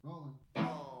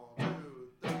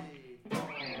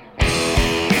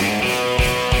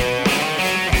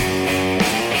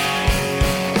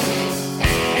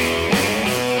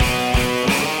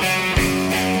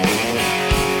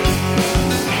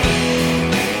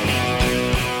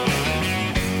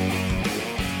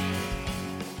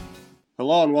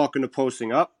Hello and welcome to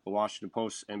Posting Up, the Washington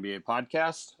Post NBA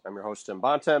podcast. I'm your host, Tim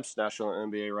Bontemps, national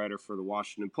NBA writer for the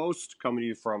Washington Post, coming to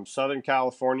you from Southern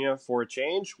California for a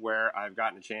change, where I've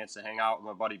gotten a chance to hang out with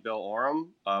my buddy Bill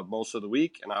Oram most of the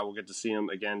week, and I will get to see him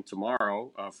again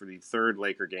tomorrow for the third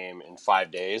Laker game in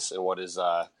 5 days, in what is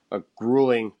a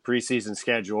grueling preseason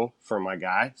schedule for my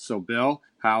guy. So, Bill,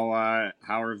 how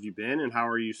have you been, and how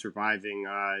are you surviving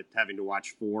having to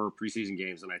watch 4 preseason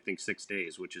games in, I think, 6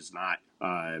 days, which is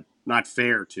not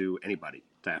fair to anybody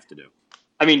to have to do?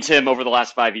 I mean, Tim, over the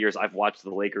last 5 years, I've watched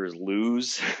the Lakers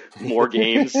lose more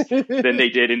games than they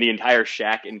did in the entire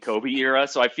Shaq and Kobe era.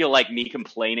 So I feel like me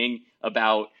complaining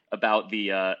about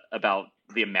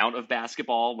the amount of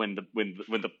basketball when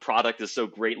the product is so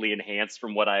greatly enhanced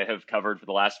from what I have covered for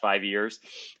the last 5 years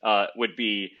would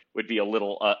be a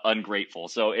little ungrateful.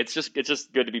 So it's just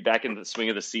good to be back in the swing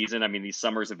of the season. I mean, these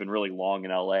summers have been really long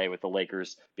in LA with the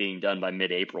Lakers being done by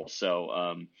mid-April.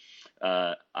 So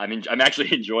I'm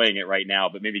actually enjoying it right now,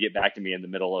 but maybe get back to me in the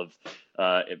middle of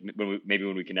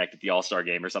when we connect at the All-Star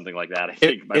game or something like that. I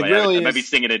think I might be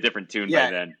singing a different tune by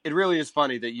then. It really is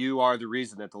funny that you are the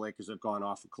reason that the Lakers have gone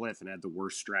off a cliff and had the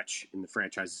worst stretch in the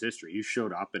franchise's history. You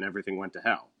showed up and everything went to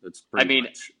hell. It's pretty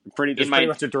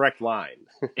much a direct line.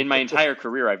 In my entire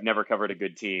career, I've never covered a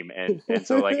good team, and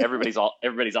so like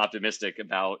everybody's optimistic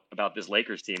about this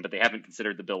Lakers team, but they haven't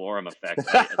considered the Bill Oram effect.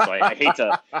 Right? And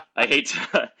so I hate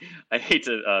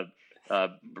to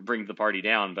bring the party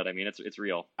down, but I mean it's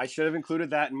real. I should have included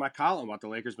that in my column about the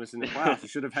Lakers missing the playoffs. You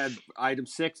should have had item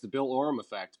 6, the Bill Oram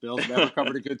effect. Bill's never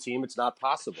covered a good team. It's not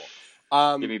possible.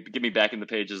 Give me back in the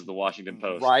pages of the Washington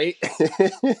Post. Right.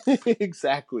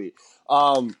 Exactly.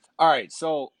 All right.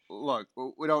 So look,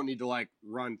 we don't need to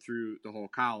run through the whole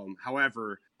column.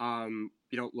 However,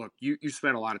 look, you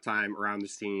spent a lot of time around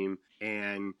this team,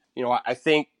 and I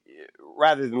think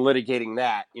rather than litigating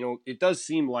that, it does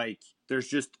seem like there's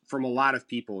just, from a lot of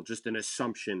people, just an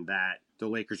assumption that the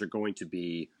Lakers are going to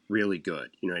be really good.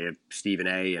 You have Stephen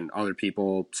A. and other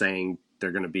people saying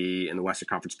they're going to be in the Western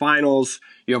Conference Finals.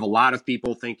 You have a lot of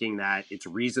people thinking that it's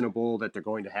reasonable that they're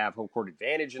going to have home court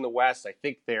advantage in the West. I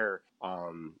think they're, I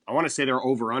want to say their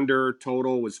over-under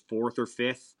total was 4th or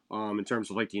 5th in terms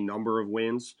of the number of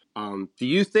wins. Do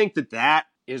you think that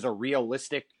is a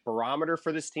realistic barometer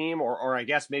for this team? Or I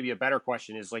guess maybe a better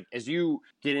question is, as you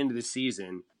get into the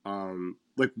season,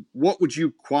 what would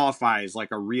you qualify as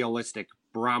a realistic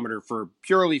barometer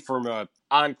purely from a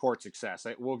on-court success?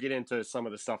 We'll get into some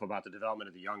of the stuff about the development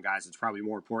of the young guys. It's probably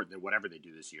more important than whatever they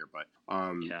do this year. But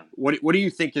what do you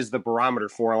think is the barometer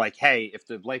for hey, if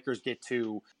the Lakers get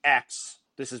to X,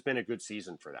 this has been a good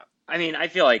season for them? I mean, I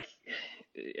feel like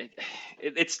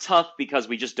it's tough because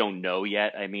we just don't know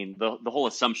yet. I mean, the whole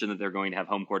assumption that they're going to have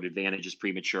home court advantage is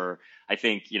premature. I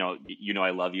think, I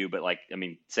love you, but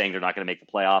saying they're not going to make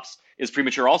the playoffs is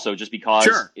premature also, just because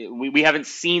we haven't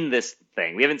seen this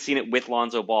thing. We haven't seen it with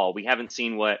Lonzo Ball. We haven't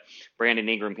seen what Brandon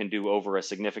Ingram can do over a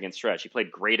significant stretch. He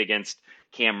played great against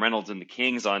Cam Reynolds and the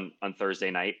Kings on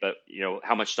Thursday night, but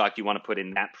how much stock do you want to put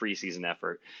in that preseason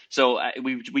effort? So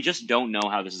we just don't know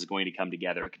how this is going to come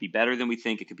together. It could be better than we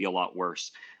think. It could be a lot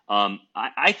worse.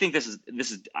 I think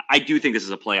I do think this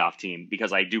is a playoff team,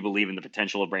 because I do believe in the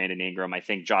potential of Brandon Ingram. I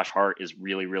think Josh Hart is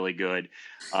really, really good.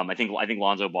 I think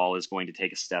Lonzo Ball is going to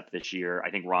take a step this year.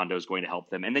 I think Rondo is going to help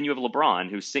them. And then you have LeBron,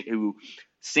 who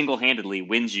single-handedly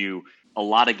wins you a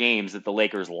lot of games that the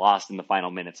Lakers lost in the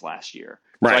final minutes last year.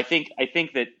 Right. So I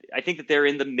think that they're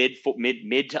in the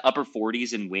mid to upper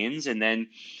 40s in wins, and then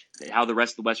how the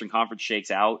rest of the Western Conference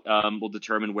shakes out will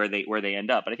determine where they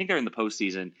end up. But I think they're in the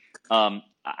postseason.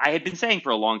 I had been saying for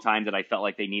a long time that I felt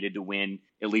like they needed to win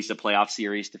at least a playoff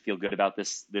series to feel good about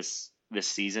this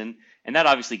season, and that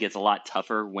obviously gets a lot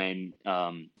tougher when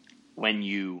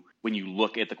you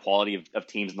look at the quality of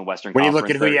teams in the Western Conference. When you look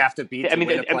at who you have to beat to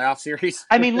win a playoff series.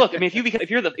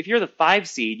 If you're the 5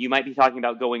 seed, you might be talking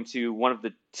about going to one of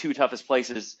the 2 toughest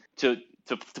places to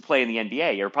play in the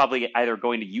NBA. You're probably either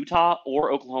going to Utah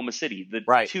or Oklahoma City, the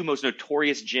 2 most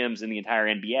notorious gyms in the entire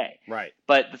NBA. Right.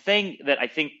 But the thing that I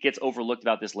think gets overlooked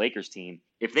about this Lakers team,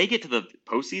 if they get to the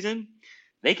postseason,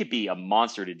 they could be a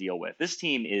monster to deal with. This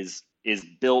team is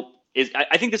built.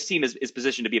 I think this team is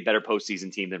positioned to be a better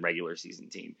postseason team than regular season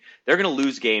team. They're going to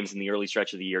lose games in the early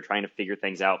stretch of the year, trying to figure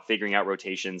things out, figuring out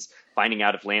rotations, finding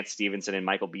out if Lance Stevenson and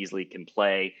Michael Beasley can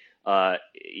play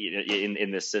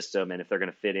in this system, and if they're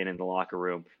going to fit in the locker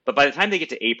room. But by the time they get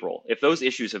to April, if those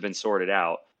issues have been sorted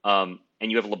out, and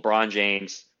you have LeBron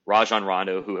James, Rajon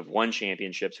Rondo, who have won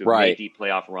championships, who have made deep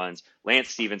playoff runs, Lance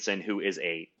Stevenson, who is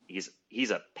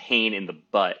he's a pain in the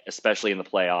butt, especially in the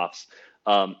playoffs.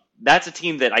 That's a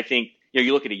team that I think,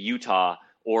 you look at a Utah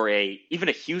or even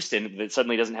a Houston that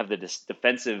suddenly doesn't have the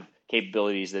defensive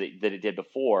capabilities that it did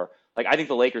before, like I think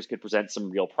the Lakers could present some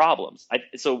real problems.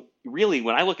 So really,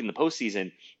 when I look in the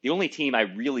postseason, the only team I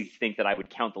really think that I would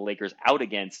count the Lakers out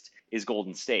against is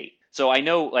Golden State. So I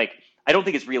know, like, I don't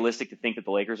think it's realistic to think that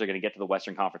the Lakers are going to get to the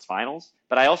Western Conference Finals,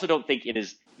 but I also don't think it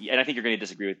is, and I think you're going to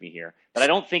disagree with me here, but I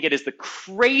don't think it is the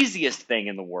craziest thing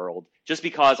in the world, just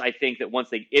because I think that once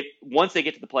they get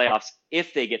to the playoffs,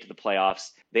 if they get to the playoffs,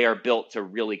 they are built to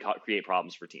really create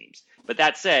problems for teams. But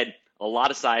that said, a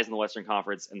lot of size in the Western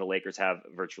Conference, and the Lakers have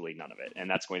virtually none of it, and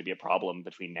that's going to be a problem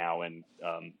between now and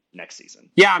next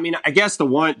season. Yeah, I mean, I guess the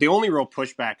only real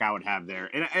pushback I would have there,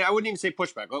 and I wouldn't even say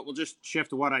pushback. We'll just shift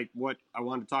to what I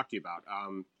wanted to talk to you about.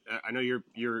 I know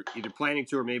you're either planning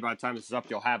to, or maybe by the time this is up,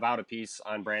 you'll have out a piece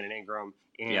on Brandon Ingram.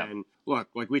 And look,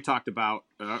 like we talked about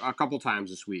a couple times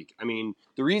this week. I mean,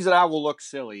 the reason I will look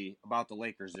silly about the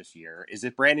Lakers this year is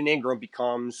if Brandon Ingram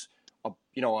becomes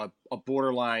a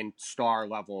borderline star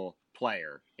level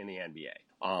player in the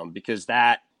NBA. Because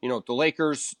that, the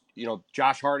Lakers,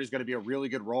 Josh Hart is going to be a really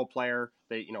good role player.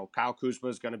 Kyle Kuzma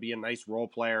is going to be a nice role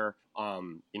player.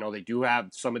 They do have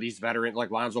some of these veterans like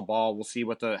Lonzo Ball. We'll see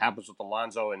what happens with the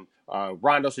Lonzo and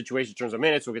Rondo situation in terms of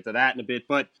minutes. We'll get to that in a bit.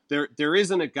 But there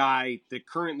isn't a guy that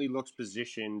currently looks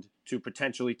positioned to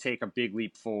potentially take a big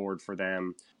leap forward for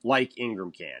them like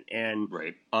Ingram can. And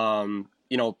right.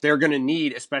 They're going to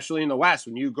need, especially in the West,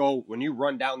 when you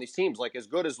run down these teams, like as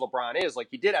good as LeBron is, like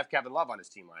he did have Kevin Love on his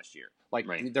team last year. Like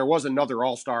right. There was another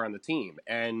all-star on the team,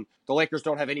 and the Lakers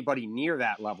don't have anybody near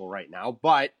that level right now.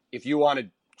 But if you want to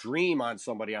dream on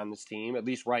somebody on this team, at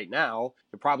least right now,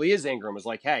 it probably is Ingram. Is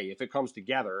like, hey, if it comes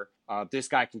together, this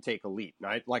guy can take a leap.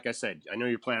 Now, like I said, I know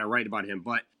you're planning to write about him,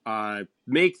 but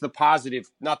make the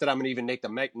positive, not that I'm going to even make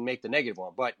the negative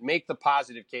one, but make the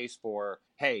positive case for,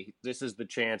 hey, this is the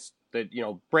chance that,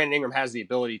 Brandon Ingram has the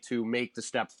ability to make the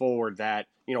step forward that,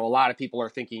 a lot of people are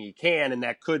thinking he can, and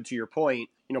that could, to your point,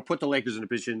 put the Lakers in a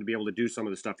position to be able to do some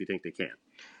of the stuff you think they can.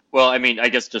 Well, I mean, I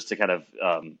guess just to kind of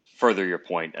further your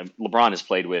point, LeBron has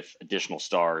played with additional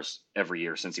stars every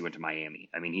year since he went to Miami.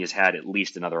 I mean, he has had at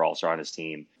least another All-Star on his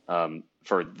team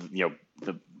for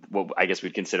what I guess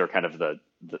we'd consider kind of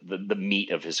the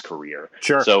meat of his career.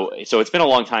 Sure. So it's been a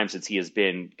long time since he has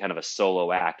been kind of a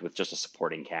solo act with just a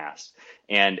supporting cast,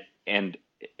 and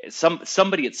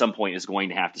somebody at some point is going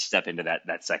to have to step into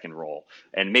that second role,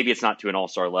 and maybe it's not to an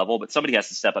all-star level, but somebody has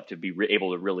to step up to be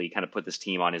able to really kind of put this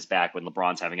team on his back when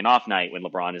LeBron's having an off night, when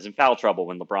LeBron is in foul trouble,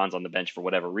 when LeBron's on the bench for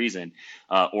whatever reason,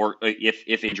 or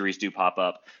if injuries do pop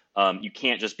up. You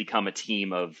can't just become a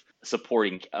team of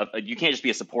supporting. You can't just be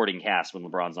a supporting cast when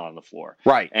LeBron's not on the floor.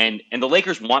 Right. And the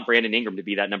Lakers want Brandon Ingram to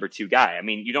be that number 2 guy. I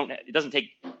mean, it doesn't take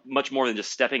much more than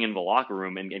just stepping into the locker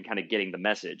room and kind of getting the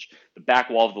message. The back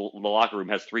wall of the locker room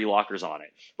has 3 lockers on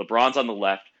it. LeBron's on the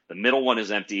left, the middle one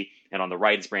is empty, and on the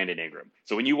right is Brandon Ingram.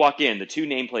 So when you walk in, the 2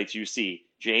 nameplates you see,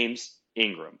 James,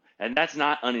 Ingram. And that's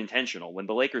not unintentional. When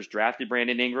the Lakers drafted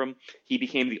Brandon Ingram, he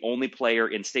became the only player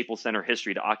in Staples Center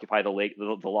history to occupy the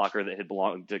locker that had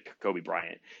belonged to Kobe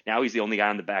Bryant. Now he's the only guy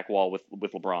on the back wall with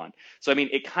LeBron. So, I mean,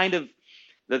 it kind of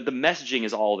the messaging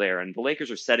is all there, and the Lakers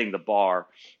are setting the bar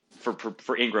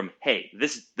for Ingram. Hey,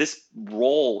 this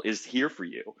role is here for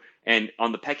you. And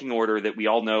on the pecking order that we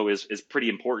all know is pretty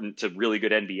important to really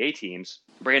good NBA teams,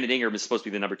 Brandon Ingram is supposed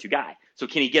to be the number 2 guy. So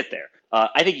can he get there?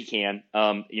 I think he can.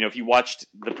 If you watched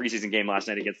the preseason game last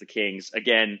night against the Kings,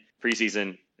 again,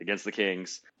 preseason against the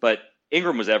Kings, but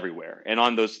Ingram was everywhere. And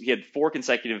on those, he had 4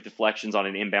 consecutive deflections on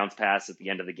an inbounds pass at the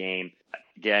end of the game.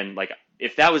 Again, like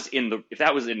if that was in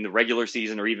the regular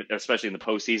season, or even especially in the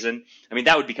postseason, I mean,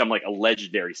 that would become like a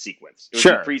legendary sequence. It was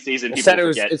sure. In preseason,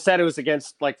 instead it was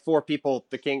against like 4 people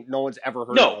the King no one's ever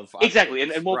heard of. No, exactly,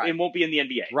 and won't be in the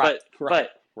NBA.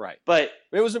 Right. But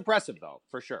it was impressive though,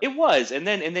 for sure. It was, and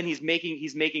then he's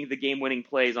making the game-winning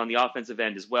plays on the offensive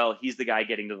end as well. He's the guy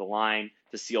getting to the line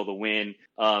to seal the win.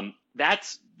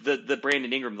 That's the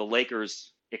Brandon Ingram the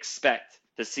Lakers expect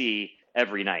to see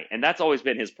every night, and that's always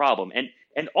been his problem.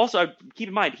 And also keep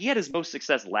in mind, he had his most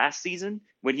success last season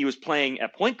when he was playing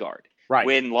at point guard. Right.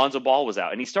 When Lonzo Ball was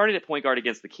out. And he started at point guard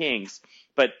against the Kings,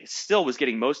 but still was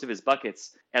getting most of his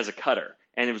buckets as a cutter.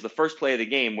 And it was the first play of the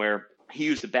game where he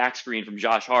used a back screen from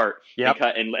Josh Hart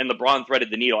and LeBron threaded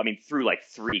the needle. I mean, through like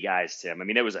 3 guys, Tim. I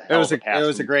mean, it was a hell of a pass. It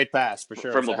was a great pass for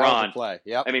sure. From LeBron. Play.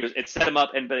 Yep. I mean, it set him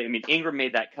up. But Ingram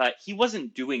made that cut. He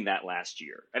wasn't doing that last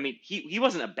year. I mean, he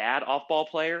wasn't a bad off-ball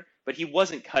player, but he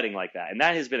wasn't cutting like that. And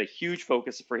that has been a huge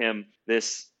focus for him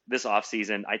this this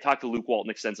offseason. I talked to Luke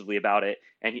Walton extensively about it,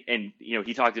 and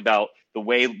he talked about the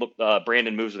way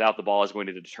Brandon moves without the ball is going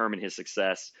to determine his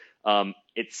success.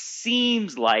 It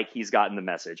seems like he's gotten the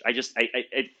message.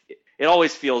 It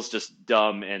always feels just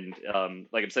dumb and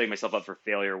like I'm setting myself up for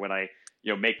failure when I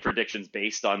make predictions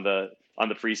based on the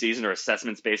preseason or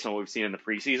assessments based on what we've seen in the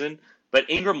preseason. But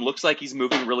Ingram looks like he's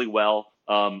moving really well.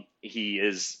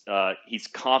 He's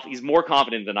more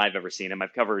confident than I've ever seen him.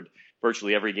 I've covered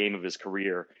virtually every game of his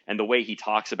career, and the way he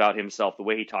talks about himself, the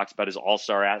way he talks about his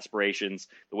all-star aspirations,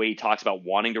 the way he talks about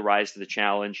wanting to rise to the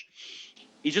challenge,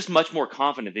 he's just much more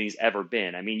confident than he's ever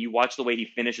been. I mean, you watch the way he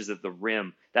finishes at the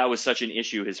rim. That was such an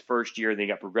issue his first year. Then he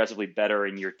got progressively better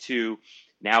in year 2.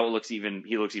 Now he looks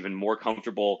even more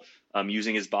comfortable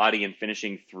using his body and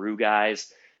finishing through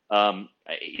guys.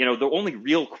 The only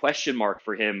real question mark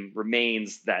for him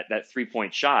remains that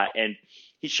 3-point shot. And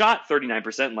he shot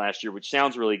 39% last year, which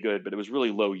sounds really good, but it was really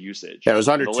low usage. Yeah, it was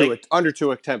under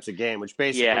two attempts a game, which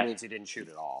basically means he didn't shoot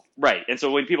at all. Right. And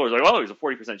so when people are like, "Oh, he's a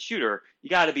 40% shooter,"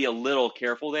 you got to be a little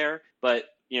careful there. But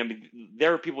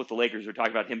there are people with the Lakers who are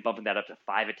talking about him bumping that up to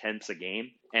 5 attempts a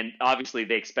game, and obviously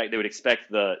they would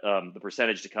expect the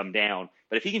percentage to come down.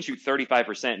 But if he can shoot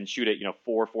 35% and shoot it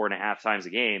 4.5 times a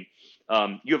game,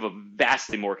 you have a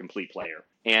vastly more complete player,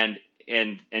 and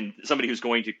somebody who's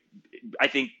going to, I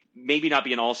think, maybe not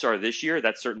be an all-star this year.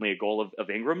 That's certainly a goal of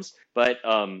Ingram's, but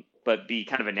be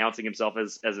kind of announcing himself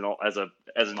as an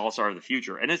all-star of the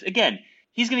future. And again,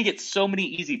 he's going to get so many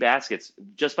easy baskets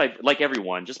just by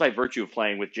virtue of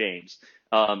playing with James.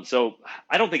 So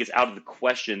I don't think it's out of the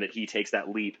question that he takes that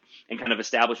leap and kind of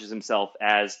establishes himself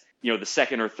as the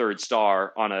second or third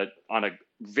star on a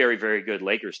very, very good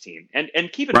Lakers team.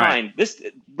 And keep in mind,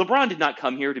 LeBron did not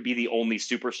come here to be the only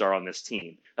superstar on this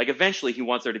team. Like, eventually he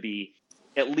wants there to be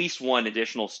at least one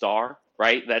additional star,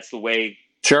 right? That's the way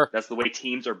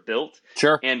teams are built.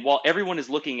 Sure. And while everyone is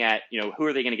looking at, who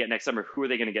are they going to get next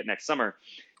summer,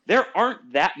 there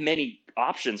aren't that many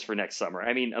options for next summer.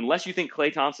 I mean, unless you think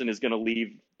Klay Thompson is going to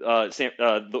leave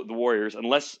the Warriors,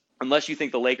 unless you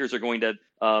think the Lakers are going to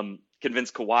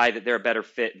convince Kawhi that they're a better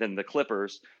fit than the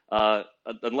Clippers,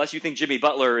 unless you think Jimmy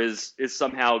Butler is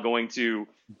somehow going to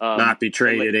not be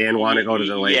traded and want to go to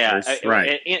the Lakers,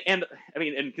 right? And I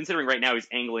mean, and considering right now he's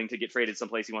angling to get traded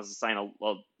someplace, he wants to sign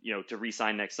to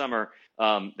re-sign next summer.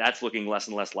 That's looking less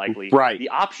and less likely. Right. The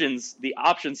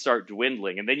options start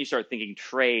dwindling, and then you start thinking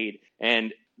trade,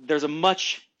 and there's a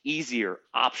much easier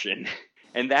option.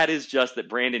 And that is just that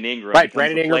Brandon Ingram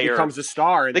becomes a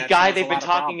star. And the guy they've been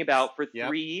talking about for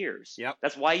 3 years. Yep.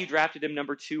 That's why you drafted him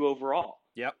number 2 overall.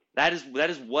 Yep. That is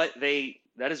what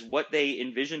they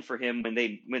envisioned for him when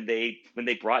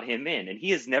they brought him in. And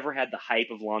he has never had the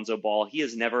hype of Lonzo Ball. He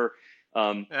has never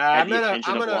had the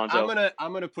attention of Lonzo.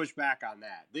 I'm gonna push back on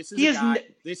that. This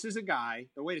is a guy.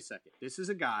 Oh, wait a second. This is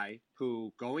a guy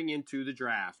who, going into the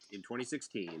draft in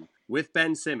 2016 with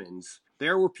Ben Simmons,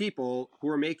 there were people who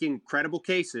were making credible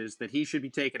cases that he should be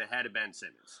taken ahead of Ben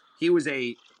Simmons. He was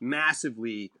a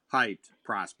massively hyped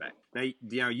prospect.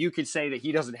 Now, you could say that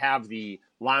he doesn't have the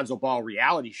Lonzo Ball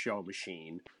reality show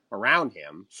machine around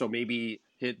him, so maybe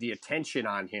the attention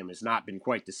on him has not been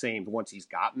quite the same once he's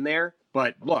gotten there.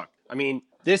 But look, I mean,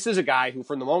 this is a guy who,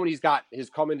 from the moment he's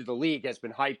come into the league, has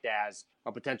been hyped as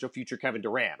a potential future Kevin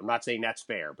Durant. I'm not saying that's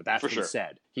fair, but that's what he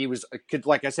said. He was,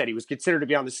 like I said, he was considered to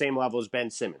be on the same level as Ben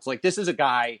Simmons. Like, this is a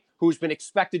guy who's been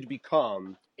expected to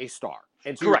become a star.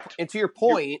 And to your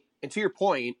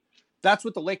point, that's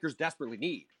what the Lakers desperately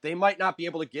need. They might not be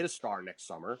able to get a star next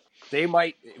summer. They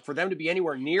might, for them to be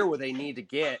anywhere near where they need to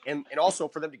get, and also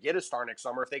for them to get a star next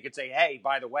summer, if they could say, hey,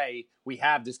 by the way, we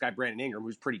have this guy Brandon Ingram,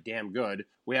 who's pretty damn good.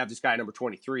 We have this guy number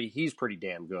 23, he's pretty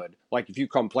damn good. Like, if you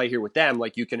come play here with them,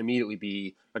 like, you can immediately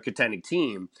be a contending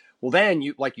team. Well, then,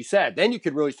 like you said, then you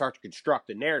could really start to construct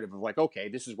a narrative of like, okay,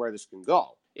 this is where this can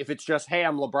go. If it's just, hey,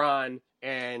 I'm LeBron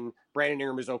and Brandon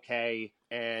Ingram is okay,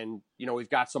 and we've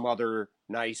got some other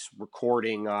nice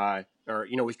recording,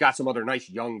 we've got some other nice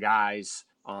young guys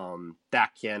that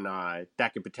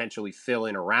can potentially fill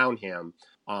in around him.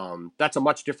 That's a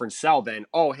much different sell than,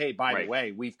 oh, hey, by the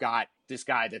way, we've got this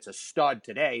guy that's a stud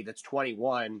today that's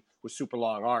 21 with super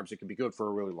long arms. It could be good for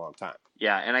a really long time.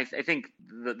 Yeah, and I think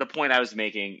the point I was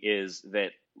making is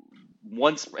that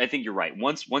I think you're right.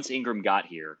 Once Ingram got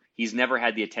here, he's never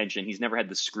had the attention. He's never had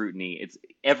the scrutiny. It's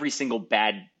every single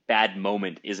bad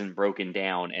moment isn't broken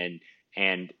down and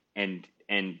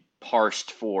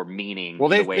parsed for meaning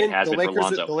the way it has been for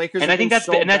Lonzo. The Lakers and I think that's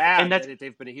so been, bad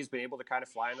that he's been able to kind of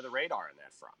fly under the radar in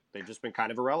that front. They've just been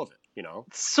kind of irrelevant,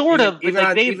 Sort of,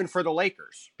 even for the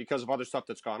Lakers because of other stuff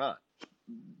that's gone on.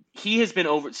 he's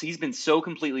been so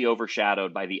completely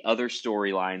overshadowed by the other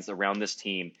storylines around this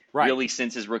team Right. really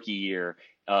since his rookie year.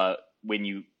 When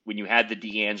you had the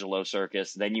D'Angelo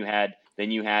circus, then you had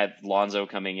Lonzo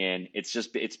coming in. It's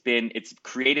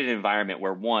created an environment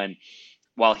where, one,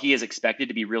 while he is expected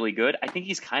to be really good, I think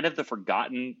he's kind of the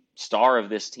forgotten star of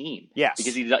this team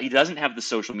because Yes. he doesn't have the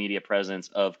social media presence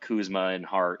of Kuzma and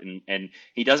Hart, and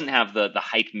he doesn't have the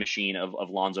hype machine of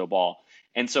Lonzo Ball.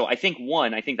 And so I think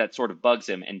that sort of bugs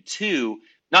him, and two,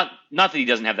 not that he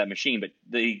doesn't have that machine, but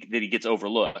that he gets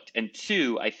overlooked. And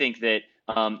two, I think that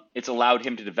it's allowed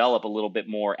him to develop a little bit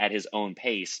more at his own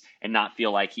pace and not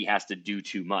feel like he has to do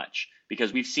too much,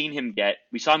 because we saw him get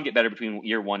better between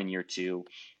year one and year two.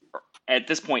 At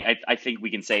this point, I think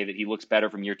we can say that he looks better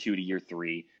from year two to year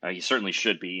three. He certainly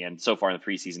should be, and so far in the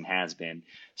preseason has been.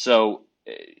 So,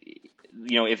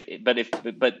 but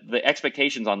the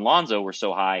expectations on Lonzo were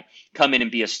so high, come in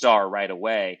and be a star right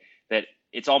away, that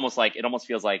it almost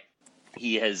feels like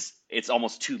it's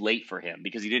almost too late for him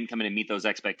because he didn't come in and meet those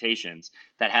expectations.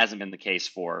 That hasn't been the case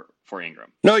for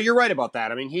Ingram. No, you're right about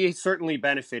that. I mean, he certainly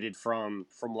benefited from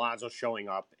Lonzo showing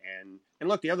up, and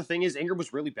look, the other thing is Ingram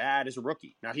was really bad as a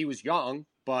rookie. Now he was young,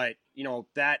 but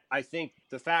that, I think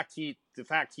the fact he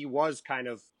was kind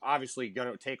of obviously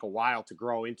going to take a while to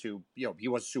grow into. He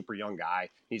was a super young guy,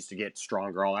 needs to get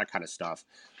stronger, all that kind of stuff.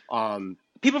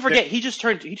 People forget he just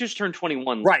turned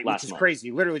 21 right, last which is month. crazy.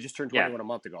 He literally just turned 21 a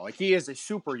month ago. Like, he is a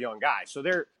super young guy. So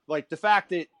they're like, the fact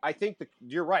that I think that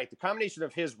you're right, the combination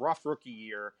of his rough rookie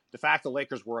year, the fact the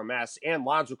Lakers were a mess, and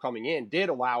Lonzo coming in did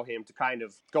allow him to kind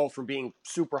of go from being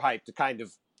super hyped to kind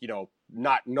of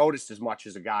not noticed as much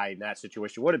as a guy in that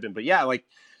situation would have been. But yeah, like,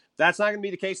 that's not going to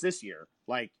be the case this year.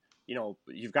 Like,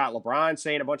 you've got LeBron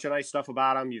saying a bunch of nice stuff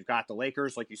about him. You've got the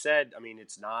Lakers, like you said. I mean,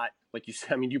 it's not like you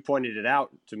said. I mean, you pointed it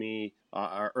out to me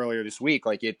earlier this week.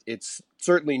 Like, it's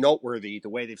certainly noteworthy the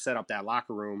way they've set up that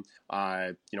locker room.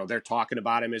 They're talking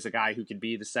about him as a guy who could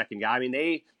be the second guy. I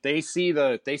mean, they see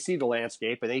the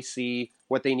landscape, and they see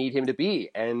what they need him to be.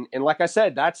 And like I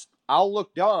said, I'll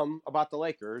look dumb about the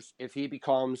Lakers if he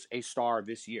becomes a star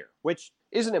this year, which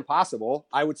isn't impossible.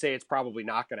 I would say it's probably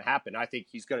not going to happen. I think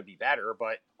he's going to be better,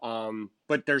 but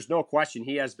there's no question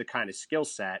he has the kind of skill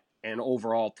set and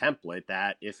overall template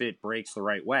that if it breaks the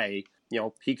right way,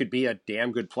 he could be a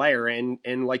damn good player.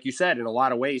 And like you said, in a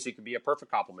lot of ways, he could be a perfect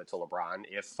complement to LeBron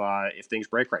if things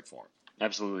break right for him.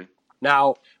 Absolutely.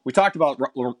 Now, we talked about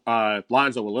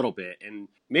Lonzo a little bit, and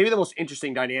maybe the most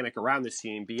interesting dynamic around this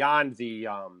team beyond the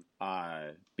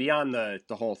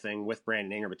whole thing with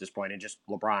Brandon Ingram at this point and just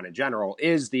LeBron in general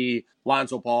is the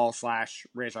Lonzo Ball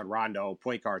 / Rajon Rondo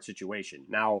point guard situation.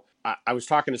 Now, I was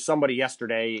talking to somebody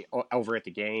yesterday over at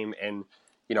the game, and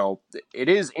it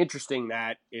is interesting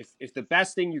that if the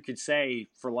best thing you could say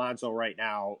for Lonzo right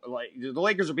now, like, the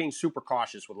Lakers are being super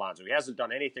cautious with Lonzo. He hasn't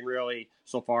done anything really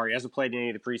so far. He hasn't played in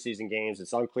any of the preseason games.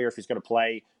 It's unclear if he's going to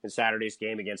play in Saturday's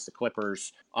game against the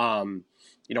Clippers. The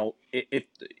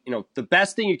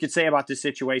best thing you could say about this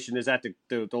situation is that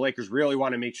the Lakers really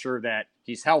want to make sure that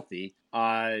he's healthy.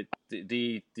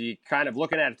 The kind of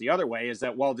looking at it the other way is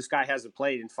that, well, this guy hasn't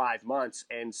played in 5 months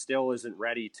and still isn't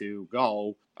ready to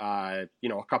go, a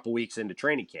couple weeks into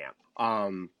training camp.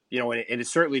 And it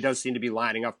certainly does seem to be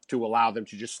lining up to allow them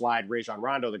to just slide Rajon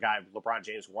Rondo, the guy LeBron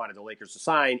James wanted the Lakers to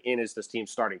sign, in as this team's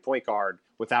starting point guard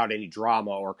without any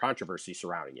drama or controversy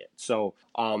surrounding it. So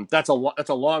that's a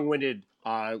long-winded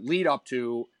lead up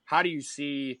to how do you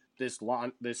see this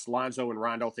Lonzo and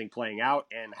Rondo thing playing out,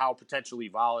 and how potentially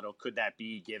volatile could that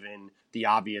be given the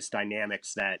obvious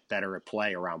dynamics that are at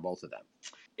play around both of them?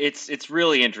 It's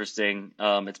really interesting.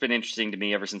 It's been interesting to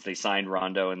me ever since they signed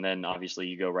Rondo, and then obviously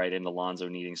you go right into Lonzo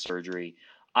needing surgery.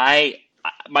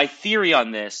 My theory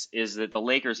on this is that the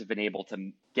Lakers have been able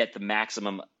to get the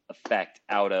maximum effect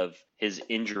out of his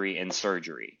injury and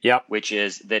surgery. Yep. Which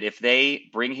is that if they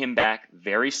bring him back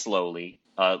very slowly,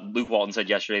 Luke Walton said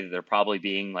yesterday that they're probably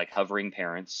being like hovering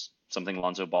parents, something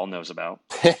Lonzo Ball knows about.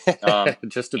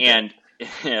 Just a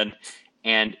bit.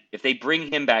 And if they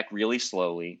bring him back really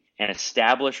slowly and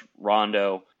establish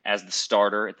Rondo as the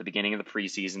starter at the beginning of the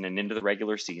preseason and into the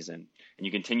regular season, and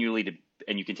you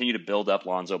continue to build up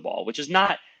Lonzo Ball, which is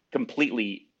not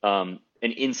completely an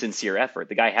insincere effort.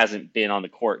 The guy hasn't been on the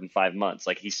court in 5 months.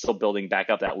 Like, he's still building back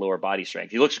up that lower body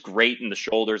strength. He looks great in the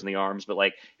shoulders and the arms, but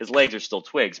like his legs are still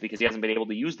twigs because he hasn't been able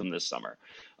to use them this summer.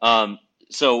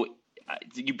 So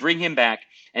you bring him back,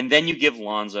 and then you give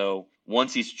Lonzo,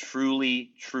 once he's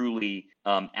truly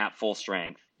at full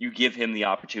strength, you give him the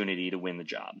opportunity to win the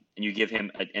job, and you give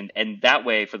him and that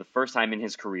way, for the first time in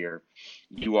his career,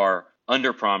 you are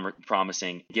under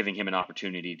promising, giving him an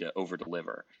opportunity to over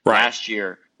deliver. Right. Last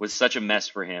year was such a mess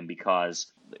for him because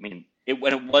I mean,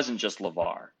 when it wasn't just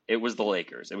LeVar, it was the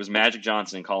Lakers. It was Magic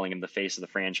Johnson calling him the face of the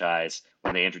franchise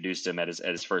when they introduced him at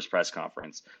his first press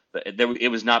conference.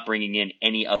 It was not bringing in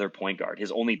any other point guard.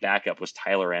 His only backup was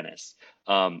Tyler Ennis.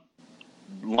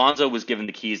 Lonzo was given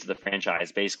the keys to the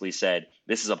franchise, basically said,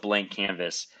 this is a blank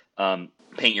canvas,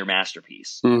 paint your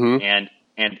masterpiece. Mm-hmm.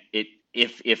 And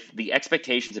if the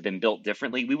expectations had been built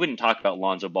differently, we wouldn't talk about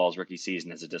Lonzo Ball's rookie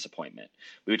season as a disappointment.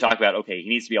 We would talk about, okay, he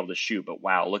needs to be able to shoot, but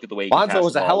wow, look at the way he Lonzo can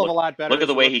was pass the a ball. hell of a lot better. Look at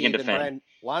the way he can defend.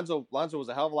 Lonzo was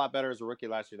a hell of a lot better as a rookie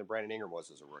last year than Brandon Ingram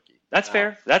was as a rookie. That's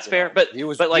fair. That's fair. But he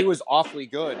was awfully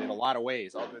good in a lot of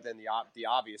ways, other than the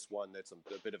obvious one that's a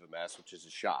bit of a mess, which is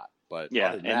his shot. But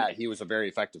other than that, he was a very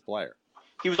effective player.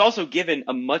 He was also given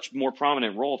a much more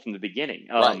prominent role from the beginning.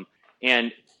 Right.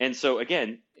 And so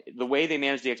again, the way they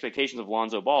managed the expectations of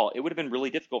Lonzo Ball, it would have been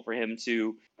really difficult for him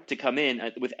to come in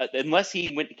with unless he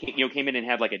came in and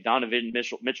had like a Donovan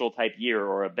Mitchell type year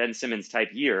or a Ben Simmons type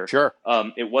year. Sure.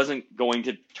 It wasn't going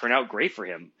to turn out great for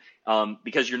him.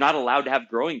 Because you're not allowed to have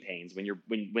growing pains when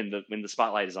the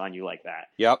spotlight is on you like that.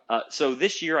 Yep. So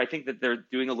this year, I think that they're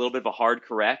doing a little bit of a hard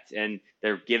correct, and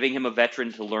they're giving him a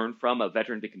veteran to learn from, a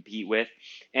veteran to compete with.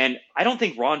 And I don't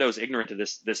think Rondo's ignorant to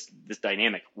this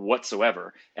dynamic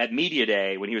whatsoever. At media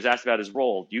day, when he was asked about his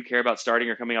role, do you care about starting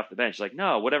or coming off the bench? He's like,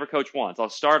 no, whatever coach wants. I'll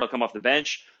start. I'll come off the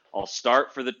bench. I'll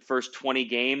start for the first 20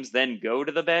 games, then go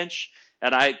to the bench.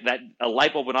 And a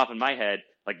light bulb went off in my head.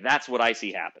 Like, that's what I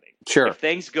see happening. Sure. If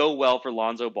things go well for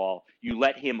Lonzo Ball, you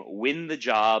let him win the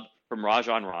job from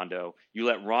Rajon Rondo. You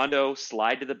let Rondo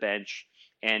slide to the bench,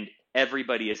 and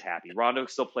everybody is happy. Rondo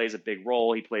still plays a big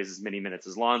role. He plays as many minutes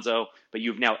as Lonzo, but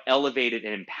you've now elevated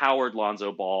and empowered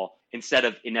Lonzo Ball instead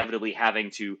of inevitably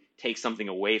having to take something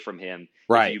away from him.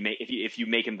 Right. If you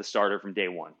make him the starter from day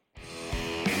one.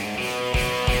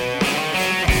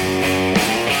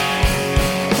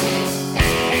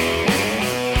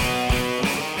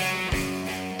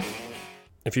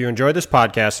 If you enjoyed this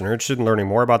podcast and are interested in learning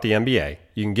more about the NBA,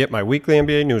 you can get my weekly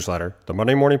NBA newsletter, the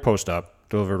Monday Morning Post-Up,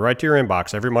 delivered right to your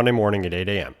inbox every Monday morning at 8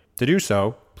 a.m. To do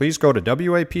so, please go to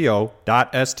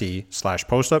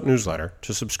wapo.st/postupnewsletter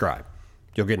to subscribe.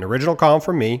 You'll get an original column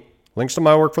from me, links to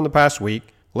my work from the past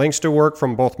week, links to work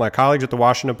from both my colleagues at the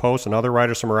Washington Post and other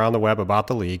writers from around the web about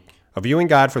the league, a viewing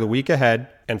guide for the week ahead,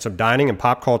 and some dining and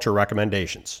pop culture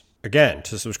recommendations. Again,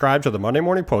 to subscribe to the Monday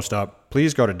Morning Post-Up,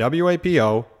 please go to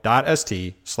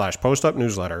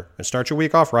wapo.st/postupnewsletter and start your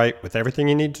week off right with everything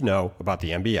you need to know about the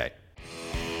NBA.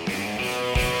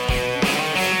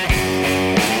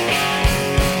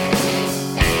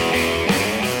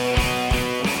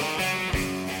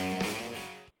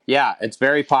 Yeah, it's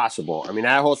very possible. I mean,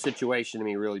 that whole situation to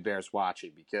me really bears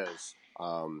watching because,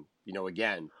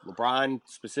 again, LeBron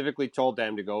specifically told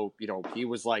them to go, he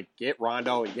was like, get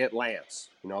Rondo and get Lance.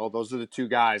 Those are the two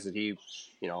guys that he,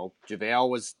 JaVale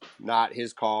was not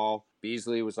his call.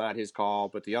 Beasley was not his call.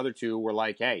 But the other two were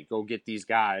like, hey, go get these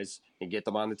guys and get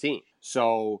them on the team.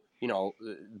 So,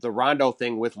 the Rondo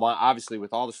thing obviously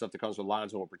with all the stuff that comes with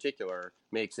Lonzo in particular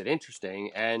makes it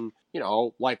interesting. And,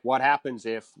 like what happens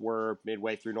if we're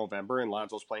midway through November and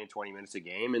Lonzo's playing 20 minutes a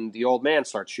game and the old man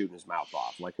starts shooting his mouth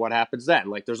off? Like what happens then?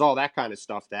 Like there's all that kind of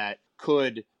stuff that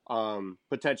could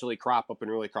potentially crop up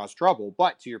and really cause trouble.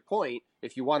 But to your point,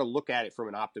 if you want to look at it from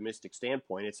an optimistic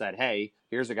standpoint, it's that, hey,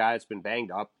 here's a guy that's been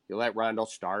banged up. You let Rondo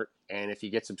start. And if he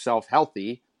gets himself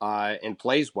healthy and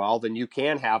plays well, then you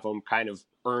can have him kind of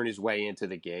earn his way into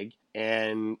the gig.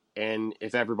 And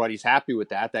if everybody's happy with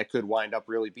that, that could wind up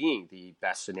really being the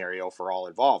best scenario for all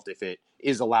involved if it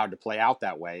is allowed to play out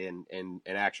that way and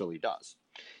actually does.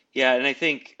 Yeah, and I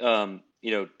think, to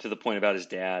the point about his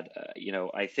dad,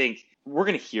 I think we're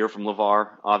going to hear from LeVar,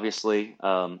 obviously.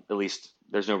 At least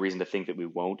there's no reason to think that we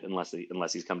won't unless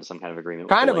he's come to some kind of agreement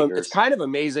with the Lakers. It's kind of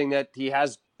amazing that he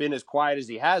has been as quiet as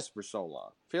he has for so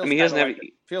long. Feels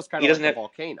kind of like a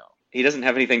volcano. He doesn't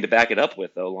have anything to back it up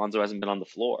with, though. Lonzo hasn't been on the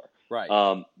floor. Right.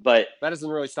 But that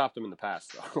hasn't really stopped him in the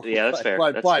past, though. Yeah, that's fair.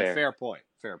 But fair point.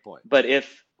 But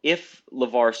if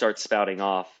LeVar starts spouting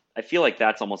off, I feel like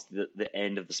that's almost the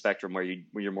end of the spectrum where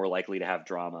you're more likely to have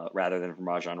drama rather than from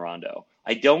Rajon Rondo.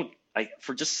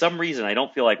 For just some reason, I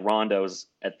don't feel like Rondo's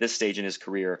at this stage in his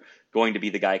career going to be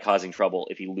the guy causing trouble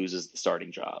if he loses the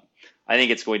starting job. I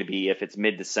think it's going to be if it's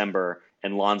mid-December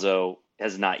and Lonzo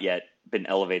has not yet been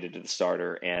elevated to the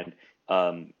starter and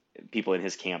people in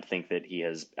his camp think that he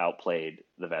has outplayed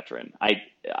the veteran. I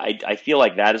feel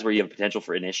like that is where you have potential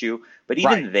for an issue. But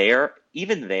even there,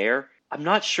 I'm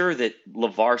not sure that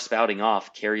LeVar spouting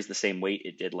off carries the same weight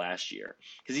it did last year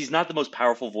because he's not the most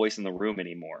powerful voice in the room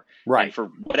anymore. Right. And for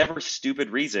whatever stupid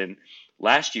reason,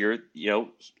 last year,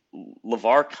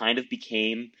 LeVar kind of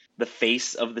became the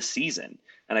face of the season.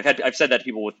 and I've said that to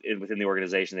people within the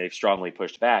organization. They've strongly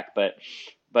pushed back, but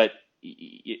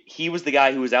he was the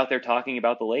guy who was out there talking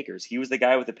about the Lakers. He was the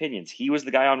guy with opinions. He was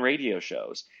the guy on radio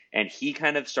shows, and he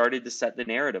kind of started to set the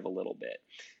narrative a little bit.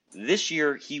 This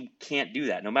year, he can't do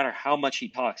that. No matter how much he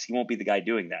talks, he won't be the guy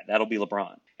doing that. That'll be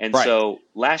LeBron. And Right. So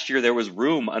last year, there was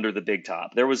room under the big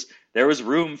top. There was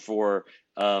room for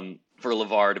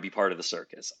LeVar to be part of the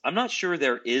circus. I'm not sure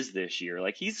there is this year.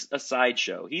 Like, he's a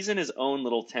sideshow. He's in his own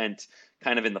little tent,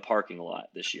 kind of in the parking lot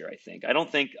this year. I think. I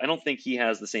don't think he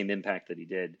has the same impact that he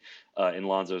did in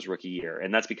Lonzo's rookie year,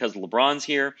 and that's because LeBron's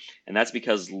here, and that's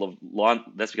because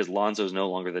Lonzo's no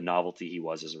longer the novelty he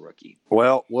was as a rookie.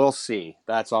 Well, we'll see.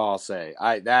 That's all I'll say.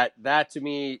 That to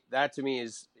me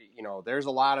is, there's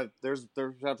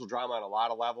potential drama on a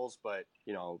lot of levels, but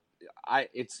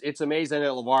it's amazing that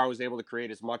LeVar was able to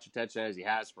create as much attention as he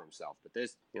has for himself. But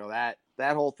this,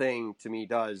 that whole thing to me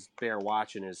does bear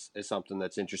watching as something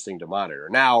that's interesting to monitor.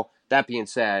 Now, that being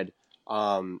said,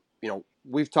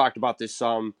 we've talked about this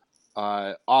some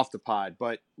off the pod,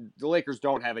 but the Lakers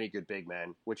don't have any good big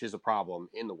men, which is a problem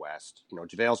in the West.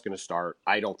 JaVale's going to start.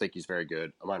 I don't think he's very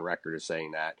good. I'm on record as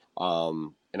saying that.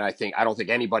 And I don't think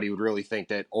anybody would really think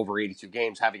that over 82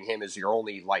 games, having him as your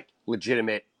only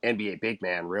legitimate NBA big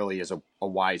man really is a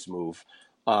wise move.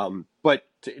 But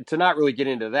to not really get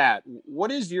into that,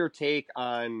 what is your take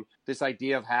on this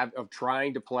idea of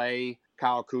trying to play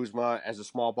Kyle Kuzma as a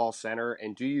small ball center?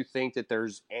 And do you think that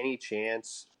there's any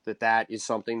chance that is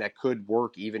something that could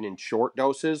work even in short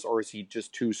doses, or is he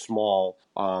just too small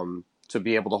to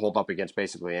be able to hold up against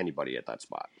basically anybody at that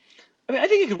spot? I mean, I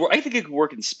think it could work. I think it could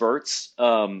work in spurts.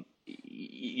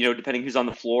 Depending who's on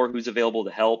the floor, who's available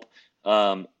to help.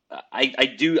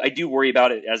 I do worry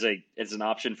about it as an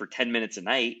option for 10 minutes a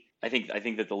night. I think that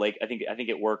I think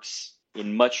it works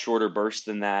in much shorter bursts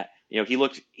than that. He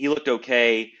looked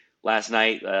okay last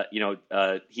night.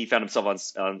 He found himself on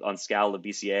Scal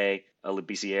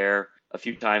Labissiere a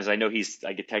few times. I know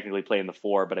I could technically play in the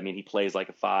 4, but I mean, he plays like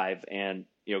a 5, and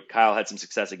Kyle had some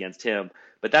success against him,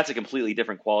 but that's a completely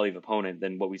different quality of opponent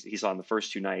than what he saw in the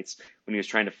first 2 nights when he was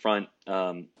trying to front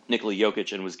Nikola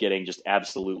Jokic and was getting just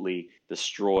absolutely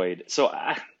destroyed. So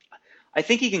I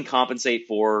think he can compensate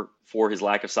for his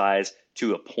lack of size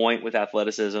to a point with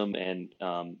athleticism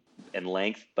and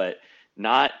length, but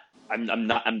not.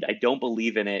 I don't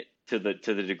believe in it to the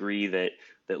degree that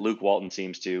Luke Walton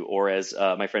seems to, or as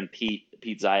my friend Pete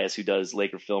Zayas, who does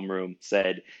Laker Film Room,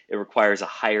 said, it requires a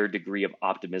higher degree of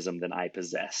optimism than I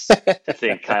possess to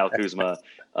think Kyle Kuzma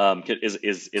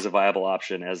is a viable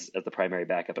option as the primary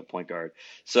backup at point guard.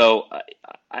 So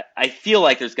I feel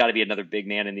like there's got to be another big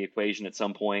man in the equation at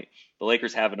some point. The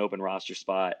Lakers have an open roster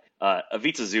spot.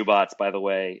 Ivica Zubac, by the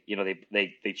way,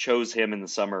 they chose him in the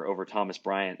summer over Thomas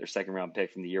Bryant, their second round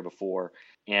pick from the year before,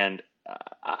 and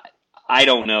I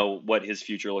don't know what his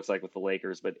future looks like with the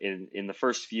Lakers, but in the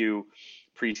first few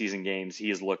preseason games, he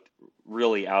has looked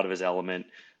really out of his element.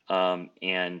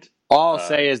 And all I'll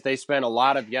say is they spent a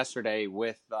lot of yesterday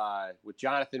with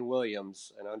Jonathan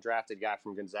Williams, an undrafted guy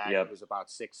from Gonzaga, who was about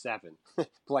 6'7",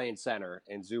 playing center,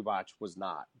 and Zubac was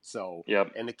not. So,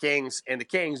 and the Kings,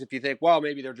 if you think, well,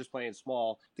 maybe they're just playing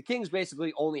small, the Kings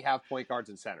basically only have point guards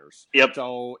and centers.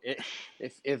 So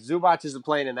if Zubac isn't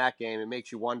playing in that game, it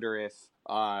makes you wonder if,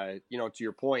 to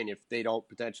your point, if they don't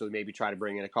potentially maybe try to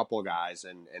bring in a couple of guys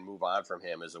and move on from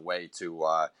him as a way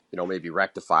to, maybe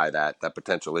rectify that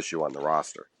potential issue on the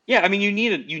roster. Yeah, I mean, you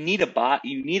need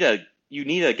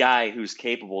a guy who's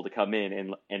capable to come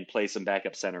in and play some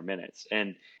backup center minutes,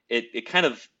 and it kind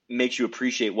of makes you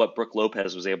appreciate what Brook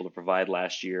Lopez was able to provide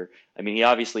last year. I mean, he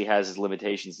obviously has his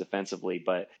limitations defensively,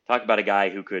 but talk about a guy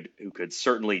who could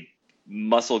certainly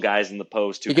muscle guys in the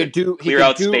post, who could clear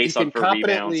out space for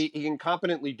rebounds. He can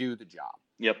competently do the job.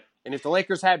 Yep. And if the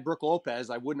Lakers had Brook Lopez,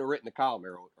 I wouldn't have written the column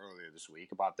earlier this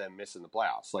week about them missing the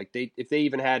playoffs. If they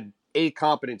even had a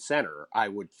competent center, I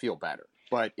would feel better.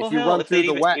 But if you run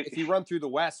through the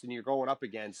West and you're going up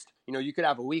against, you could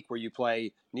have a week where you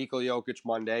play Nikola Jokic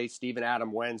Monday, Steven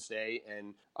Adams Wednesday,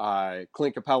 and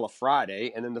Clint Capella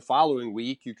Friday, and then the following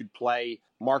week you could play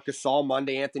Marc Gasol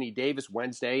Monday, Anthony Davis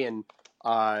Wednesday, and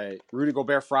Rudy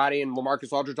Gobert Friday, and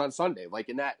LaMarcus Aldridge on Sunday.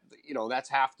 In that, that's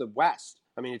half the West.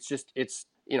 I mean,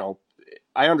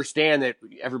 I understand that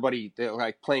everybody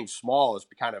playing small has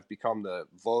kind of become the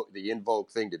in vogue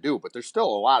thing to do, but there's still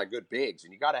a lot of good bigs,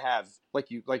 and you got to have,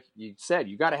 like you said,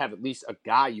 you got to have at least a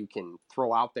guy you can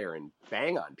throw out there and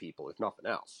bang on people, if nothing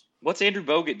else. What's Andrew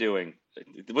Bogut doing?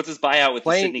 What's his buyout with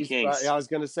the Sydney Kings? I was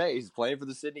going to say he's playing for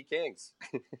the Sydney Kings.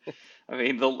 I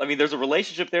mean, there's a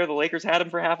relationship there. The Lakers had him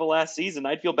for half of last season.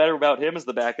 I'd feel better about him as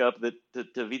the backup to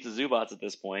Ivica Zubac at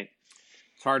this point.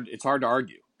 It's hard to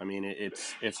argue. I mean,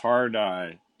 it's hard.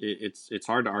 It's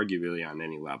hard to argue really on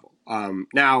any level.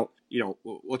 Now,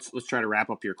 let's try to wrap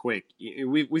up here quick.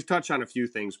 We've touched on a few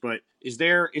things, but is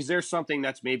there something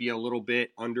that's maybe a little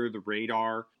bit under the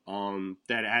radar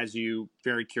that has you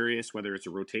very curious, whether it's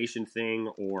a rotation thing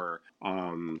or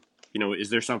is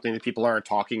there something that people aren't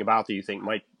talking about that you think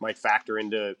might factor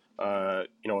into a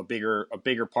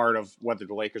bigger part of whether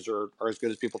the Lakers are as good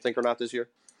as people think or not this year?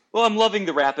 Well, I'm loving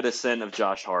the rapid ascent of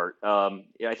Josh Hart.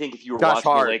 I think if you were Josh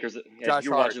watching Hart. the Lakers, Josh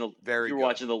Hart, very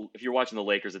good. if you're watching the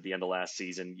Lakers at the end of last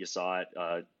season, you saw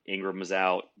it. Ingram was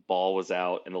out, Ball was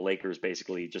out, and the Lakers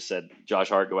basically just said, "Josh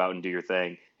Hart, go out and do your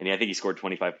thing." And I think he scored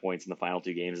 25 points in the final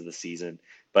 2 games of the season.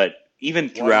 But even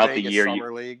throughout the year,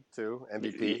 Summer League too,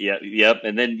 MVP. Yeah, yep.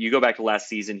 And then you go back to last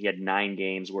season, he had 9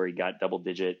 games where he got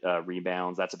double-digit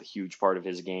rebounds. That's a huge part of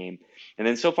his game. And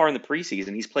then so far in the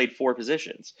preseason, he's played 4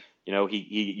 positions.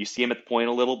 You see him at the point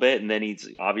a little bit, and then he's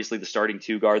obviously the starting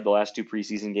 2 guard the last 2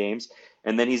 preseason games,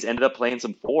 and then he's ended up playing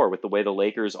some 4 with the way the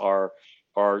Lakers are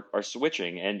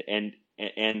switching, and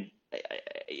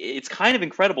it's kind of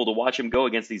incredible to watch him go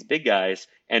against these big guys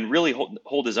and really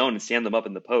hold his own and stand them up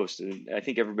in the post. And I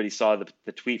think everybody saw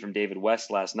the tweet from David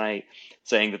West last night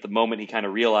saying that the moment he kind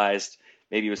of realized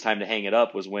maybe it was time to hang it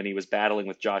up was when he was battling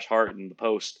with Josh Hart in the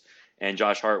post, and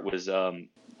Josh Hart was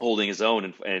holding his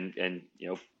own and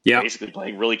basically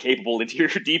playing really capable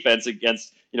interior defense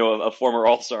against a former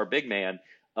All-Star big man.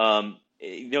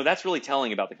 That's really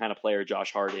telling about the kind of player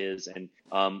Josh Hart is. And,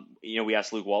 we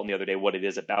asked Luke Walton the other day what it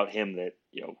is about him that,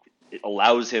 it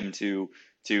allows him to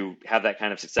have that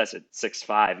kind of success at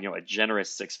 6'5", a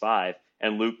generous 6'5".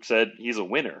 And Luke said he's a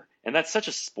winner. And that's such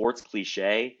a sports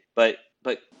cliche, but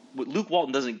Luke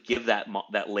Walton doesn't give that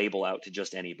label out to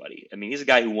just anybody. I mean, he's a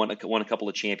guy who won a couple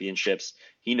of championships.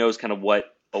 He knows kind of what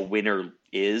a winner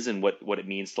is and what it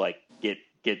means to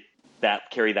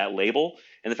carry that label.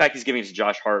 And the fact he's giving it to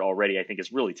Josh Hart already, I think,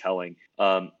 is really telling.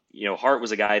 Hart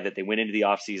was a guy that they went into the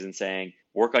offseason saying,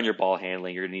 work on your ball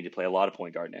handling. You're going to need to play a lot of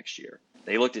point guard next year.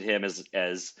 They looked at him as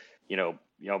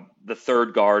the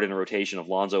third guard in a rotation of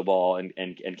Lonzo Ball and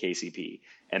KCP.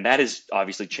 And that has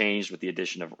obviously changed with the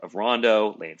addition of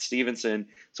Rondo, Lance Stevenson.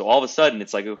 So all of a sudden,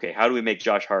 it's like, okay, how do we make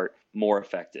Josh Hart more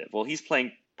effective? Well, he's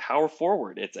playing power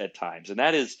forward at times, and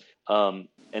that is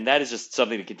just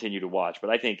something to continue to watch. But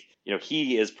I think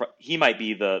he might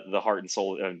be the heart and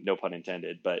soul, no pun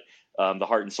intended, but the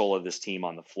heart and soul of this team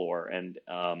on the floor. And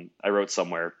I wrote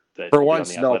somewhere that for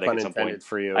once, no pun intended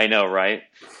for you. I know, right?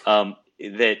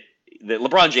 That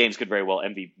LeBron James could very well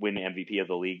win the MVP of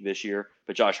the league this year,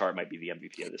 but Josh Hart might be the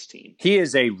MVP of this team. He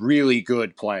is a really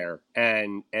good player,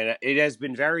 and it has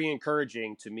been very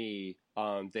encouraging to me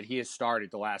that he has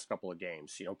started the last couple of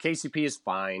games. KCP is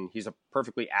fine. He's a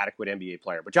perfectly adequate NBA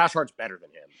player, but Josh Hart's better than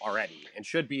him already and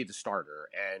should be the starter.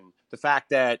 And the fact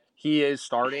that he is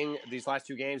starting these last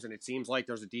 2 games, and it seems like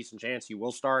there's a decent chance he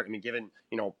will start. I mean, given,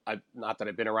 not that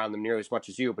I've been around them nearly as much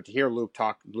as you, but to hear Luke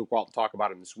Walton talk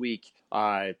about him this week,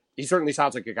 he certainly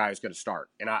sounds like a guy who's going to start.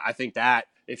 And I think that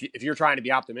if you're trying to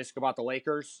be optimistic about the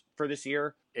Lakers for this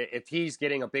year, if he's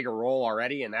getting a bigger role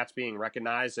already and that's being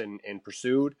recognized and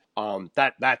pursued,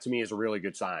 that to me is a really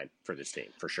good sign for this team,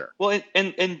 for sure. Well,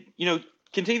 and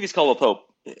Kentavious Caldwell-Pope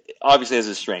obviously has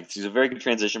his strengths. He's a very good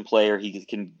transition player. He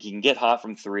can get hot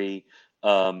from 3,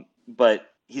 but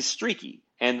he's streaky.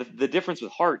 And the difference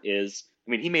with Hart is,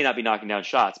 I mean, he may not be knocking down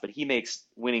shots, but he makes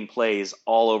winning plays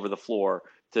all over the floor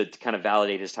to kind of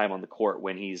validate his time on the court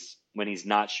when he's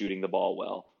not shooting the ball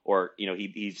well, or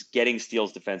he's getting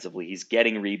steals defensively, he's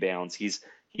getting rebounds, he's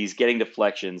getting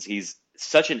deflections. He's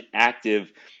such an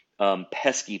active,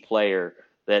 pesky player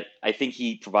that I think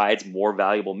he provides more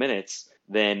valuable minutes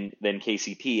than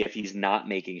KCP if he's not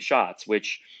making shots,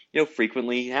 which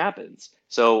frequently happens.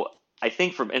 So I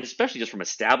think and especially just from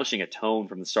establishing a tone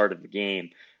from the start of the game,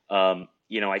 I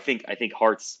think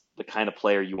Hart's the kind of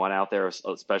player you want out there,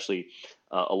 especially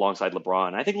alongside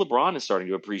LeBron. I think LeBron is starting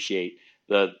to appreciate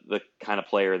the kind of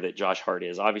player that Josh Hart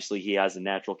is. Obviously, he has a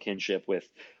natural kinship with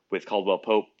Caldwell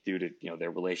Pope due to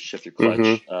their relationship through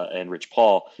Clutch and Rich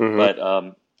Paul. Mm-hmm.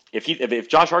 But if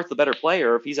Josh Hart's the better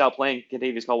player, if he's outplaying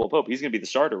Kentavious Caldwell Pope, he's going to be the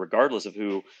starter regardless of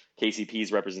who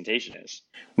KCP's representation is.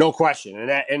 No question.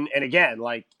 And again,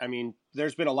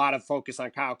 there's been a lot of focus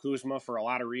on Kyle Kuzma for a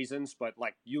lot of reasons, but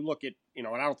you look at, and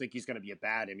I don't think he's going to be a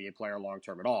bad NBA player long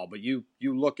term at all, but you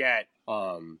look at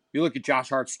Josh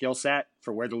Hart's skill set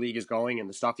for where the league is going and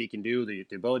the stuff he can do, the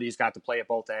ability he's got to play at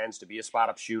both ends, to be a spot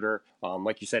up shooter,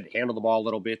 like you said, to handle the ball a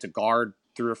little bit, to guard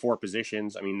 3 or 4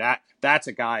 positions. I mean, that's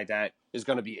a guy that is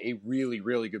going to be a really,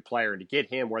 really good player, and to get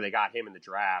him where they got him in the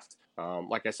draft,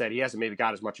 Like I said, he hasn't maybe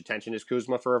got as much attention as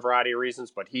Kuzma for a variety of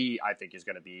reasons, but I think, is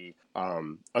going to be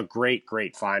a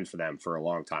great find for them for a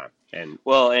long time. And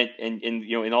well, and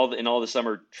in all the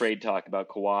summer trade talk about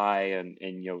Kawhi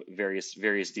and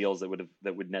various deals that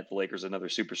would net the Lakers another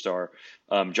superstar,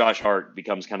 Josh Hart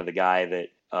becomes kind of the guy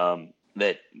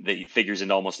that figures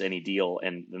into almost any deal,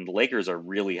 and the Lakers are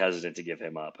really hesitant to give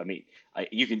him up. I mean,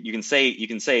 you can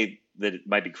say that it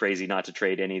might be crazy not to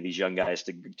trade any of these young guys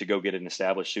to go get an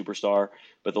established superstar,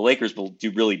 but the Lakers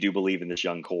really do believe in this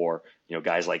young core.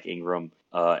 Guys like Ingram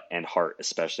and Hart,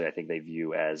 especially, I think they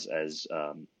view as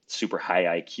super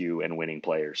high IQ and winning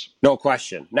players. No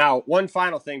question. Now, one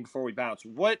final thing before we bounce.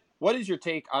 What is your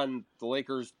take on the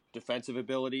Lakers' defensive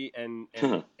ability and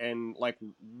like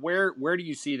where do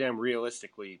you see them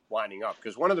realistically winding up?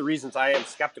 Because one of the reasons I am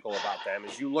skeptical about them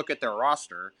is you look at their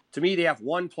roster. To me, they have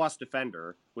 1+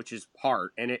 defender, which is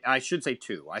Hart, and I should say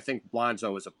 2. I think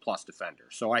Lonzo is a plus defender.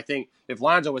 So I think if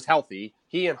Lonzo is healthy,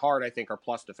 he and Hart, I think, are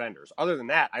plus defenders. Other than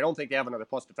that, I don't think they have another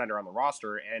plus defender on the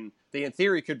roster, and they, in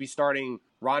theory, could be starting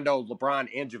Rondo, LeBron,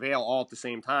 and JaVale all at the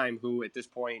same time, who at this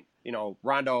point,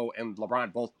 Rondo and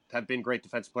LeBron both have been great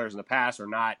defensive players in the past, are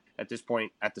not at this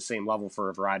point at the same level for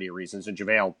a variety of reasons, and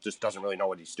JaVale just doesn't really know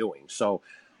what he's doing. So,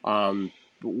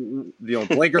 the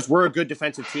Lakers were a good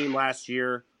defensive team last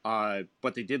year,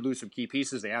 but they did lose some key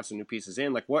pieces. They have some new pieces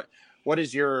in. Like, what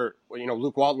is your,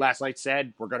 Luke Walton last night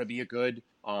said, we're going to be a good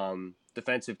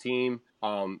defensive team.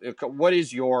 What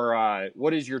is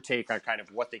your take on kind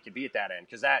of what they could be at that end?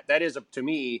 Because that is, to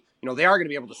me, they are going to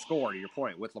be able to score, to your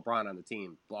point, with LeBron on the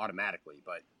team automatically.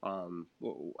 But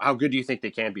how good do you think they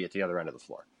can be at the other end of the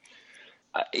floor?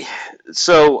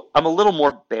 So I'm a little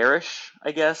more bearish,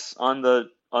 I guess, on the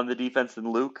defense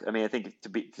than Luke. I mean, I think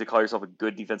to call yourself a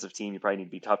good defensive team, you probably need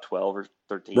to be top 12 or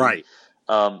 13. Right.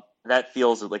 That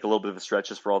feels like a little bit of a stretch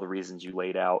just for all the reasons you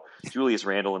laid out. Julius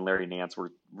Randle and Larry Nance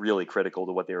were really critical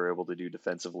to what they were able to do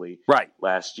defensively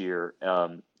last year,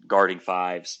 guarding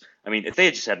fives. I mean, if they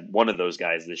had just had one of those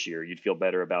guys this year, you'd feel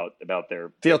better about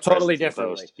their totally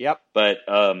differently. Yep. But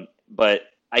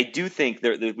I do think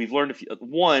that we've learned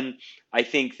I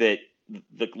think that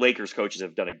the Lakers coaches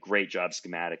have done a great job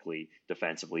schematically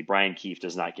defensively. Brian Keefe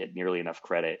does not get nearly enough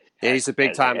credit. Yeah, he's a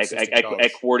big time at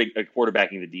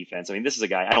quarterbacking the defense. I mean, this is a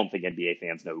guy, I don't think NBA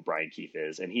fans know who Brian Keefe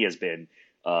is, and he has been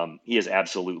he's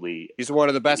one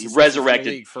of the best in the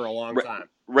league for a long time.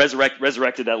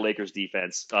 Resurrected that Lakers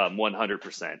defense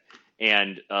 100%,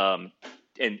 and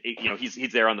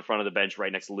he's there on the front of the bench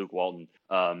right next to Luke Walton.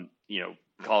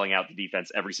 Calling out the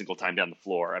defense every single time down the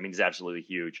floor. I mean, he's absolutely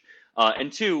huge.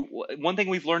 And 2, one thing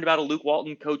we've learned about a Luke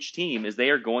Walton coach team is they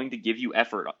are going to give you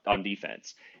effort on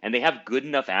defense. And they have good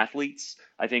enough athletes,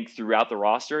 I think, throughout the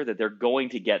roster that they're going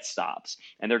to get stops.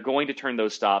 And they're going to turn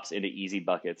those stops into easy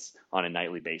buckets on a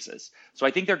nightly basis. So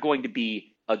I think they're going to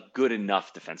be a good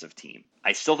enough defensive team.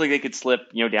 I still think they could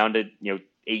slip, down to,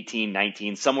 18,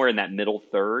 19, somewhere in that middle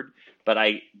third. But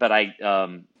I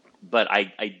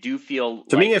do feel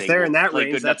to me, if they're in that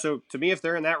range,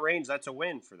 that's a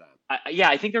win for them.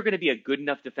 I think they're going to be a good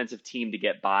enough defensive team to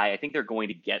get by. I think they're going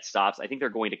to get stops. I think they're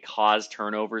going to cause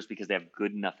turnovers because they have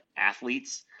good enough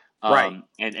athletes,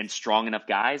 and strong enough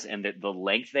guys, and the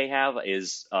length they have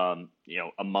is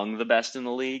among the best in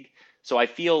the league. So I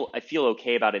feel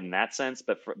okay about it in that sense.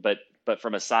 But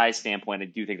from a size standpoint, I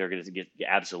do think they're going to get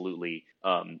absolutely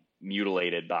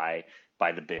mutilated by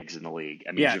the bigs in the league.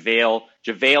 I mean,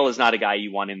 JaVale is not a guy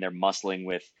you want in there muscling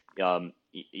with,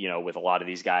 with a lot of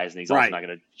these guys, and he's also not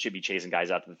going to be chasing guys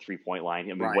out to the 3-point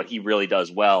line. I mean, what he really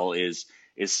does well is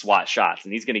swat shots,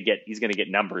 and he's going to get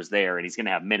numbers there, and he's going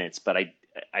to have minutes. But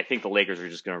I think the Lakers are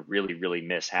just going to really, really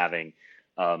miss having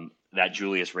that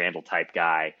Julius Randle type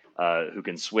guy who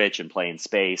can switch and play in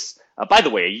space. By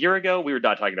the way, a year ago, we were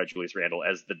not talking about Julius Randle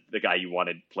as the guy you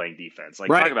wanted playing defense.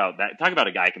 Talk about that. Talk about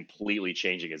a guy completely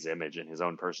changing his image and his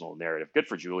own personal narrative. Good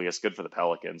for Julius. Good for the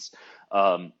Pelicans.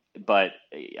 But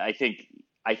I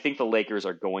think the Lakers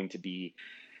are going to be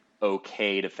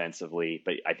okay defensively,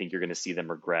 but I think you're going to see them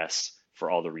regress for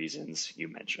all the reasons you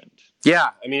mentioned. Yeah,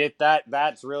 I mean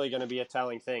that's really going to be a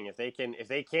telling thing.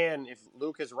 If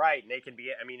Luke is right, and they can be.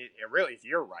 I mean, really, if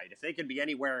you're right, if they can be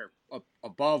anywhere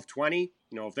above 20,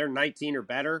 if they're 19 or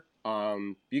better,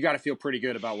 you got to feel pretty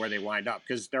good about where they wind up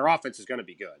because their offense is going to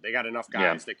be good. They got enough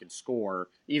guys that can score,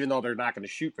 even though they're not going to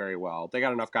shoot very well. They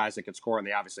got enough guys that can score, and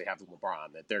they obviously have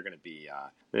LeBron that they're going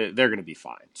to be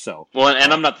fine. So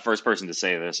and I'm not the first person to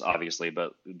say this, obviously,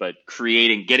 but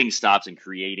getting stops and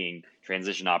creating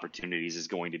transition opportunities is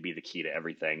going to be the key to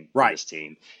everything for this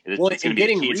team. It's going to be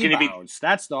getting rebounds.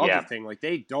 That's the other thing.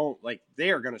 They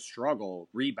are going to struggle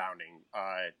rebounding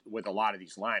with a lot of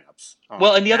these lineups.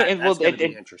 And the other,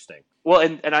 interesting. Well,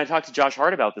 and I talked to Josh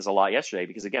Hart about this a lot yesterday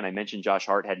because, again, I mentioned Josh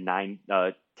Hart had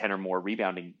 10 or more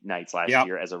rebounding nights last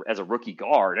year as a rookie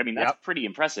guard. I mean, that's pretty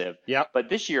impressive. Yep. But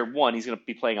this year, one, he's going to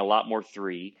be playing a lot more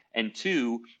three, and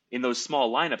two, in those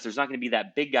small lineups, there's not going to be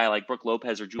that big guy like Brook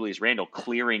Lopez or Julius Randle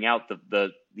clearing out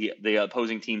the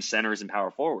opposing team's centers and power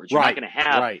forwards. You're not going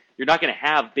to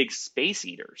have big space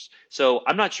eaters. So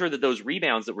I'm not sure that those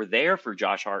rebounds that were there for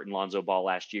Josh Hart and Lonzo Ball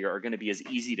last year are going to be as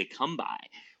easy to come by,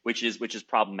 which is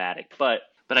problematic. But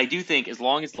I do think as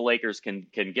long as the Lakers can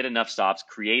get enough stops,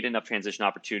 create enough transition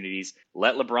opportunities,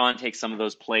 let LeBron take some of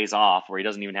those plays off where he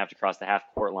doesn't even have to cross the half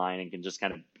court line and can just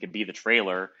kind of be the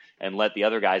trailer and let the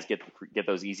other guys get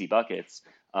those easy buckets.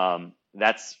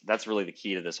 That's really the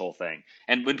key to this whole thing.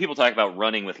 And when people talk about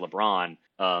running with LeBron,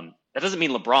 that doesn't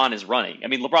mean LeBron is running. I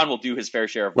mean, LeBron will do his fair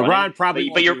share of running. LeBron probably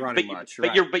won't be running much.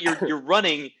 You're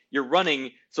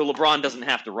running so LeBron doesn't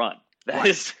have to run.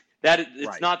 It's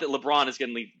not that LeBron is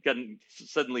going to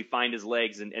suddenly find his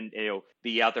legs and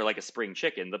be out there like a spring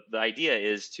chicken. The idea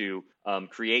is to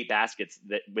create baskets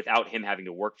that without him having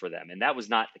to work for them, and that was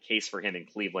not the case for him in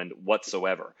Cleveland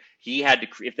whatsoever. He had to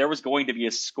if there was going to be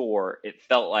a score, it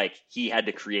felt like he had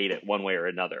to create it one way or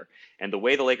another. And the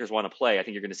way the Lakers want to play, I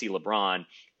think you're going to see LeBron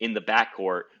in the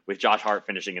backcourt with Josh Hart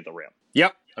finishing at the rim.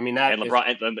 Yep. I mean that, and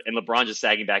LeBron just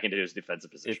sagging back into his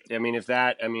defensive position.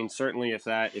 Certainly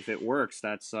if it works,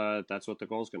 that's what the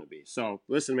goal is going to be. So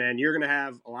listen, man, you're going to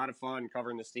have a lot of fun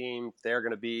covering this team. They're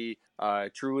going to be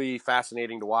truly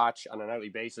fascinating to watch on a nightly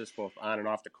basis, both on and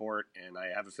off the court. And I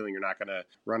have a feeling you're not going to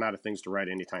run out of things to write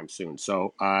anytime soon.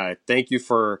 So thank you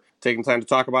for taking time to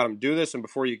talk about them. Do this, and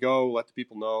before you go, let the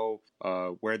people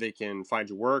know where they can find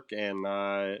your work and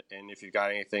if you've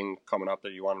got anything coming up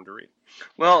that you want them to read.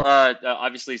 Well,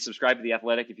 obviously subscribe to The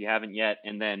Athletic if you haven't yet,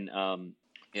 and then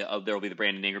there will be the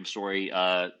Brandon Ingram story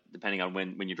depending on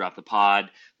when you drop the pod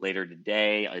later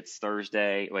today. It's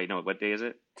Thursday. Wait, no, what day is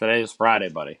it? Today is Friday,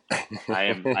 buddy.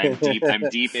 I'm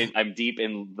deep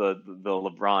in the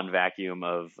LeBron vacuum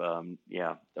of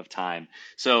time.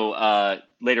 So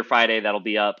later Friday that'll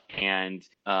be up, and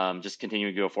just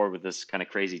continuing to go forward with this kind of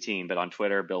crazy team. But on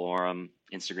Twitter, Bill Oram,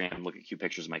 Instagram, look at cute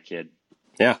pictures of my kid.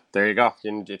 Yeah, there you go.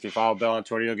 And if you follow Bill on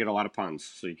Twitter, you'll get a lot of puns,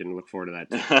 so you can look forward to that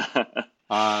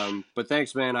too. But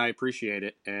thanks, man. I appreciate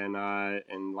it. And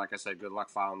like I said, good luck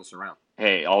following this around.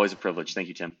 Hey, always a privilege. Thank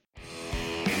you, Tim.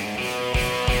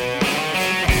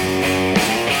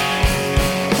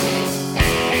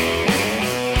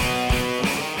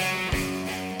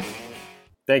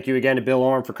 Thank you again to Bill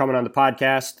Oram for coming on the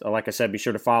podcast. Like I said, be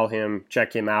sure to follow him,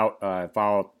 check him out,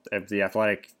 follow The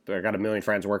Athletic. I got a million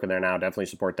friends working there now. Definitely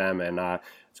support them. And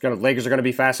Lakers are going to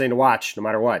be fascinating to watch no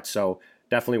matter what. So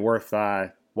definitely worth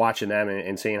watching them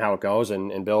and seeing how it goes.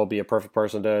 And Bill will be a perfect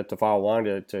person to follow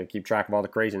along to keep track of all the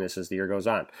craziness as the year goes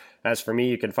on. As for me,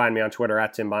 you can find me on Twitter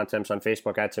at Tim Bontemps, on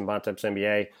Facebook at Tim Bontemps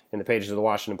NBA, in the pages of the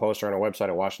Washington Post or on our website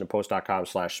at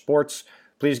washingtonpost.com/sports.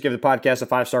 Please give the podcast a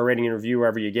 5-star rating and review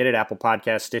wherever you get it, Apple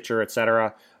Podcasts, Stitcher,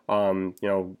 etc.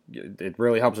 It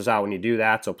really helps us out when you do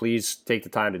that, so please take the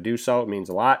time to do so. It means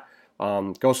a lot.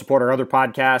 Go support our other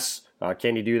podcasts.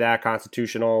 Can You Do That?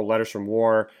 Constitutional, Letters from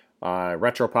War,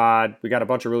 Retropod. We got a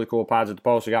bunch of really cool pods at the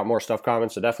Post. We got more stuff coming,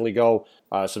 so definitely go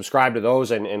subscribe to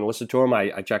those and listen to them.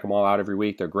 I check them all out every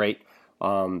week. They're great.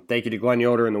 Thank you to Glenn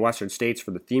Yoder in the Western States for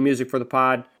the theme music for the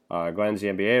pod. Glenn's the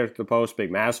NBA at the Post,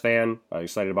 big Mavs fan.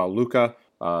 Excited about Luka.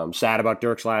 Sad about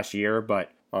Dirk's last year,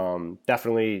 but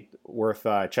definitely worth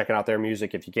checking out their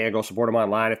music. If you can, go support them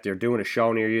online. If they're doing a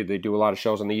show near you, they do a lot of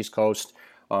shows on the East Coast.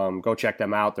 Go check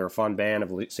them out. They're a fun band.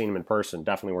 I've seen them in person.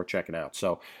 Definitely worth checking out.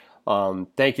 So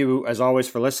thank you, as always,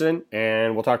 for listening,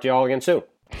 and we'll talk to you all again soon.